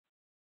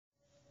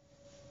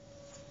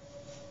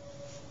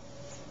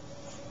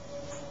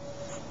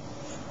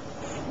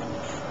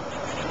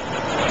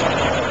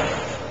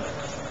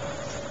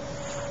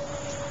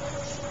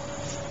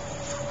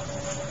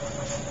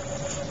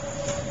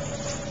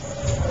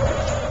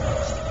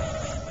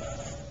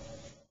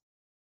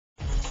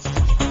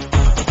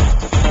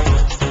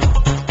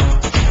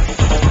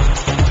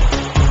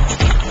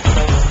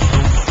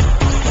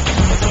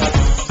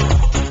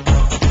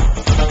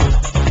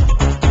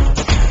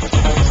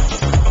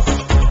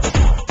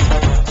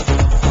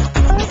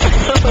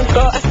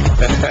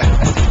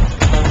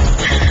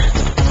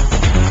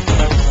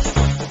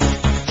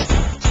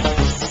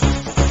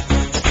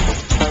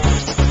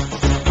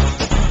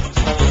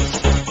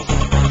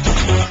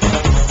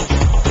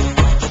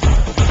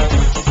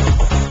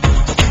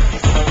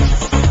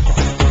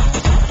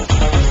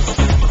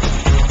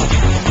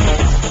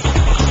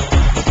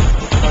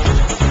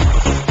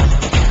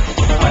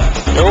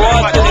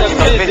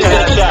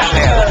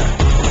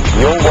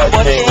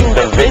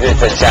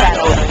the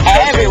channel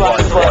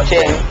everyone's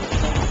watching.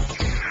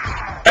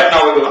 Right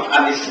now we're going to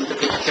add this into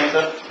the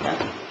center.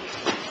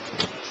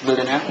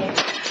 Building here.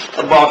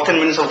 About 10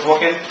 minutes of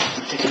walking,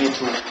 taking it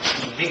to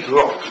a big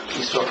rock,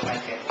 this rock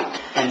right here.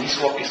 And this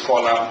rock is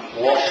called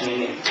wash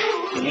meaning.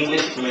 In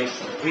English it means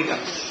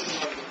brigands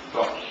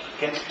rock.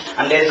 Okay?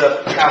 And there's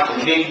a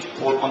big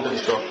hole under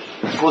this rock.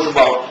 It goes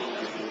about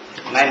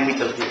 9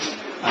 meters deep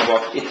and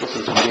about 8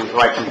 persons will go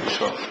right into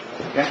this rock.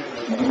 Okay?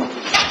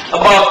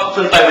 About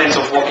 25 minutes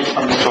of walking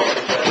from this rock,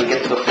 we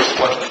get to the first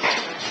quarter.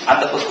 At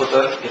the first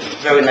quarter, it's a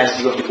very nice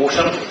view of the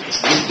ocean. It's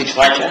this beach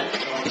right here.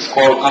 It's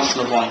called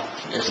Amsterdam.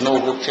 There's no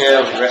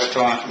hotel,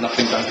 restaurant,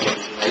 nothing done here.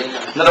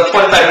 Another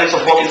 45 minutes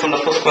of walking from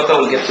the first quarter,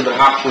 we'll get to the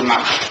halfway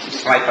mark.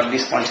 It's right at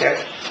this point here.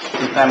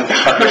 In time, we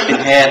start resting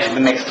here for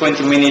the next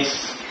 20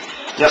 minutes,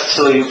 just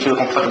so you feel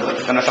comfortable.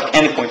 You can rest at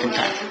any point in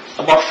time.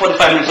 About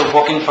 45 minutes of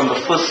walking from the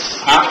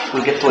first half,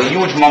 we'll get to a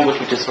huge mango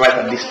tree, which is right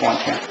at this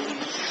point here.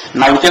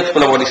 Now, we tell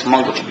people about this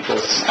mango tree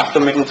because after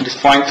making it to this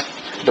point,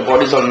 the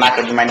body's all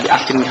knackered. You might be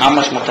asking me how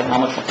much more time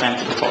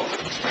to the top.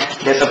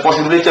 There's a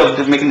possibility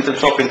of making it to the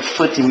top in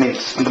 30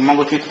 minutes. From the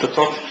mango tree to the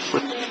top.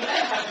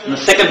 And the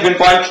second viewing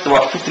point is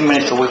about 15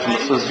 minutes away from the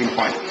first viewing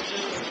point.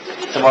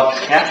 It's about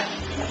here.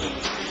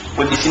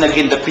 We'll be seeing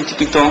again the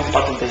Piton,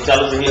 part of the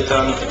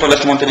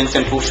tallest mountain in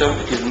St. Lucia,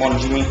 which is Mount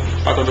Jimmy,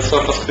 part of the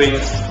Sulphur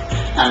Springs,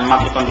 and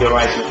Piton on the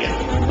horizon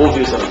again. Both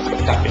views are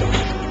spectacular.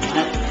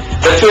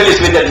 The trail is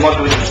winded,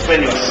 moderate, and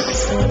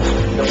strenuous.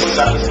 The full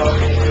surface is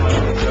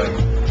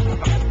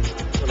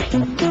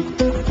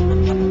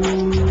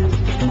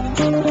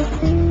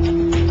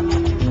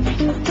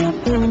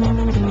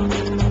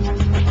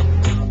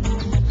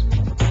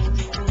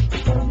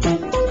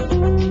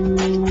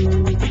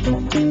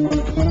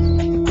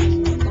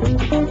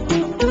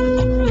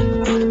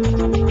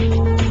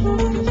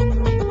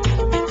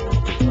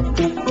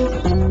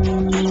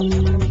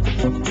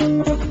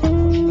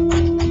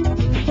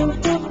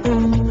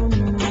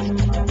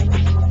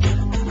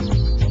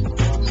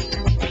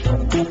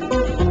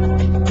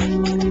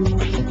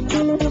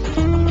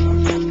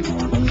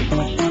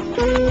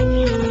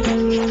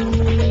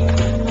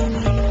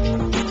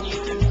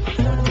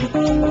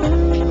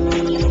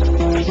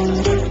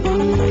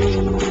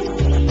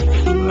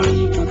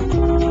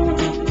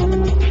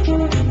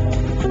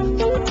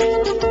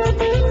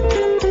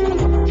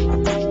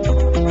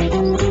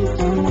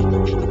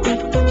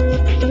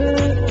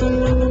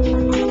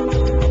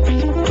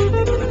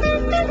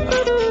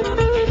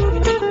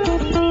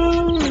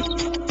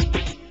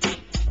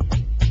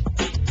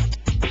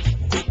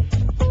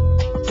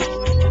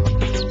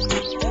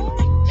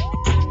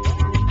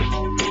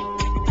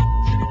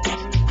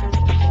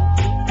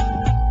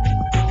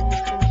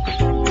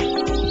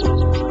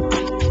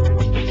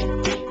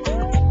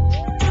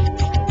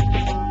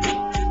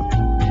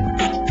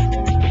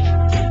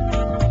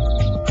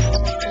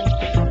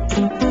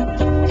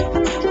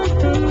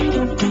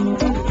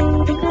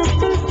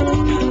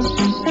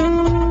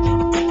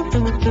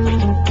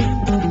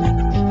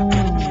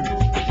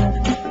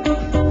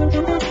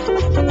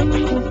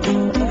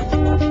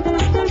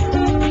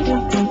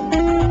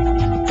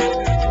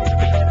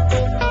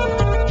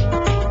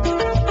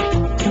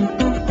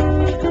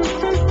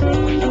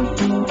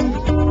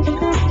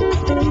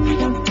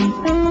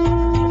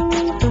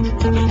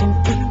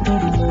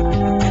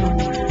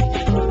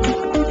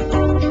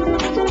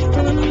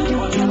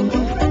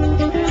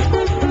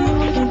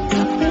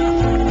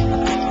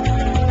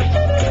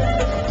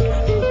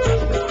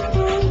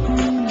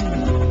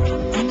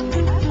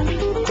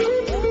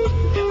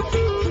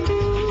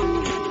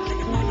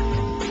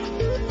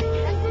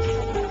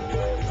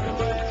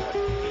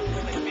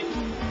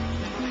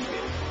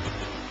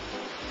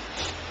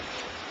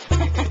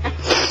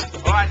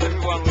Alright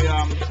everyone, we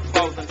are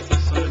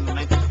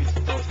 2,690 feet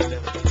above sea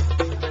level.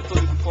 As I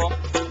told you before,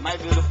 my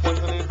view of point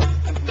only,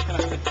 and we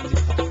cannot see from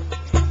this point.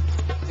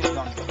 Sit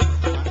down here.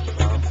 You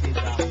can see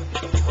the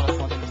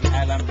corresponding to the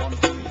island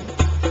boundary,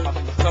 part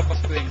of the Sulphur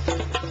Springs,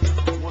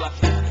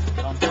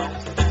 downtown.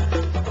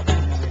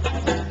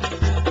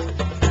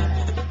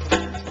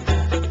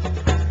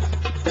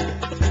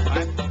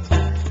 Alright?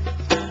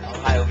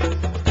 Ohio,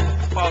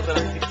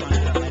 2,690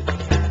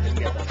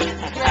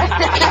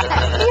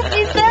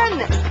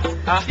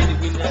 see the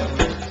wind there.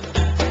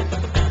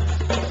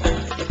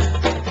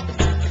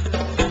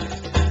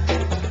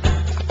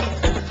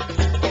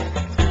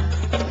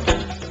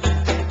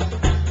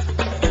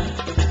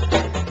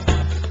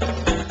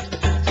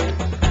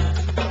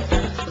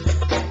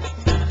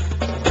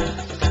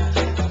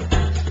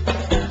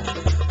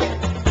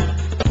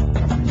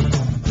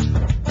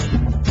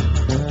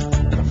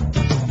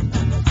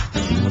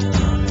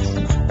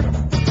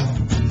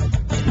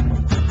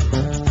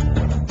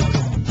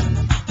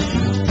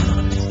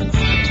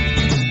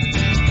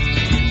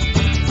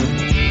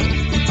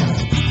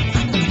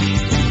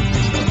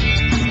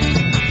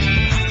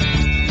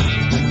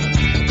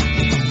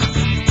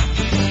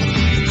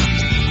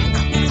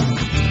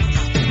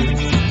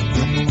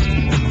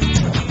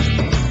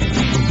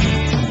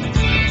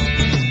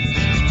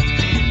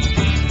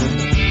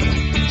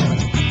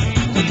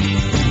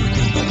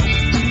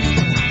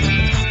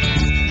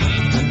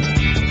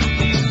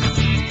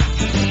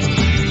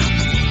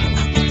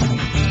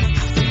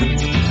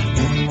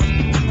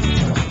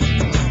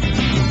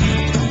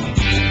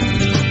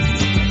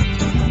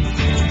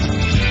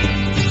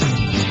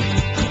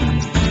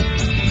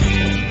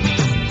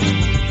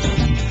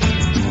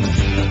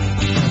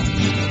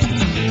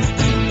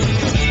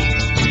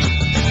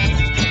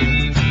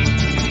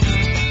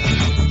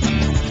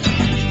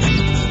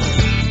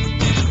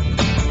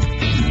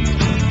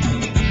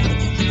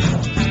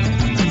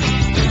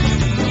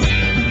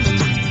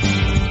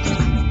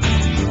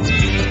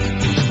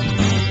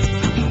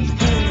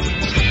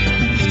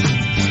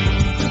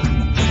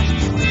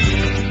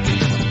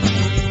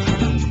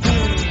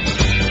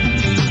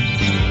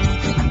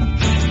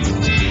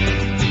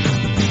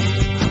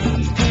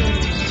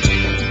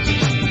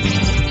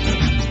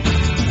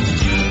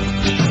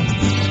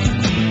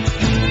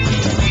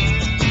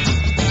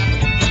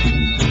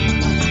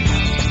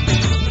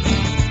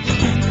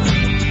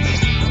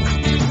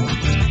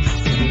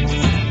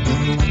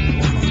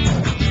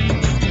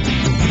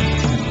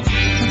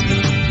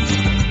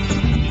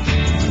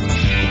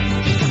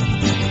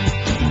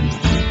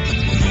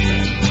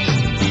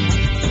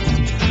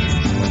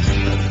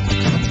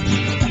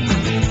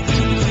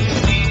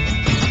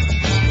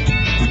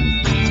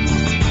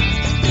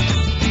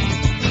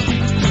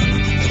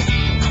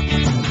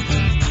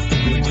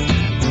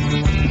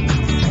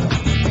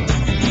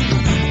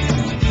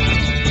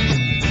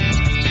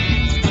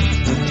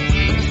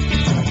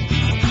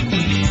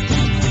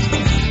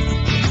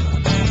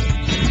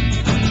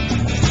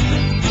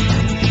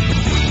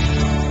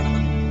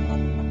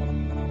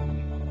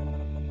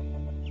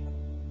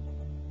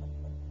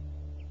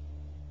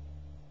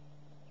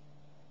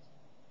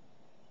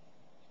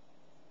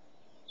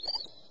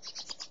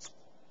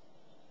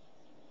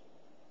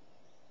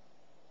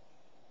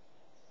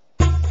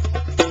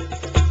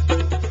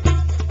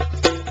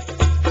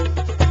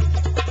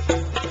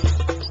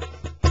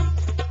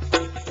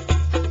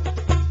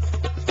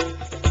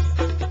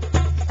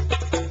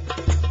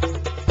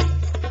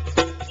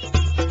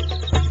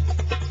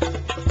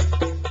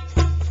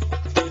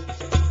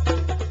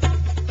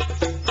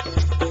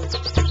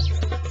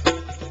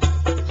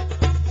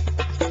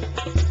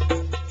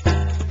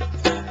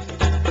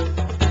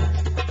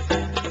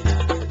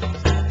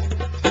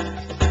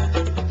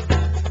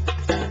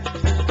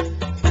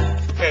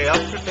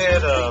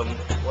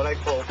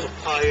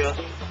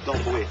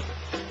 step away.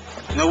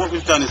 You know, what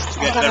we've done is to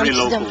get very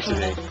local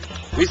today.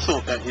 We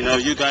thought that, you know,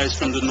 you guys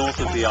from the north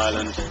of the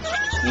island,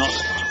 not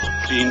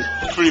being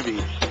privy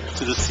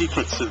to the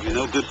secrets of, you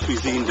know, good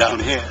cuisine down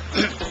here,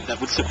 that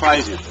would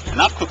surprise you.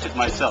 And I've cooked it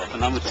myself,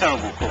 and I'm a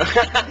terrible cook.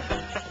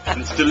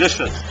 And it's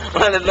delicious.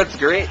 Well, it looks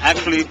great.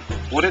 Actually,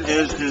 what it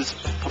is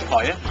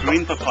papaya,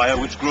 green papaya,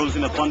 which grows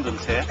in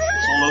abundance here.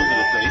 It's all over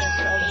the place.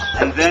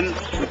 And then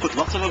we put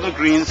lots of other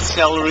greens,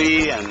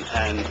 celery and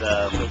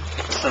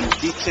some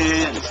dite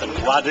and some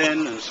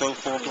guaden and so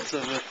forth. Lots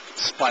of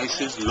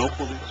spices,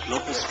 local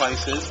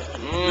spices,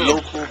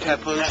 local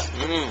peppers,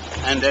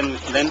 and then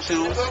with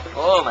lentils.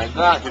 Oh my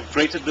God! We've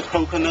grated the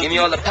coconut. Give me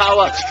all the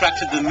power.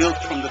 Extracted the milk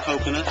from the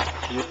coconut,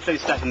 and we've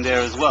placed that in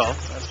there as well.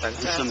 And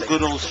some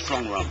good old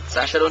strong rum.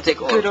 Sasha, don't take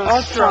all. Good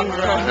old strong rum.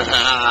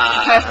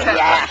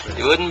 Yeah.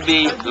 It wouldn't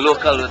be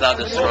local without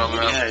the strong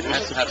rum. Yeah, it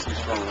has to have some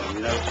strong rum,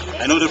 you know.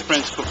 I know the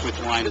French cook with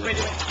wine.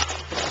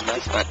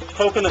 That's fine.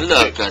 Coconut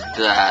Look sticks. at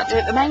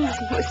that. Mine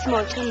is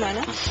small too,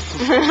 man.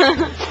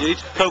 You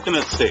eat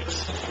coconut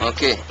sticks.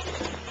 Okay.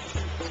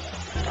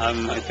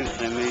 I think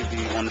there may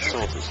be one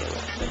short or so.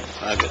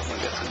 I guess.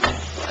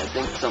 I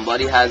think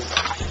somebody has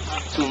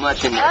too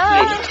much in their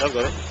plate. I've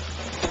got it.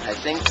 I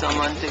think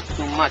someone took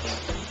too much.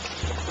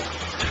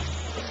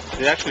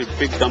 They're actually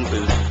big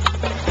dumplings.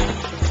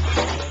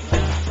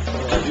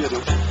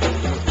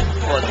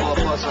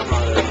 Pour some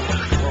out of it.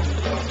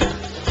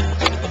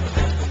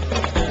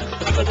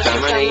 But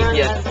I'm gonna eat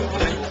yet.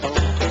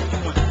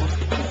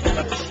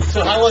 So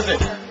how was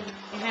it?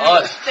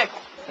 Oh,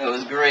 it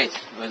was great.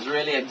 It was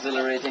really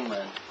exhilarating,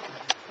 man.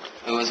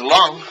 It was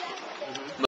long.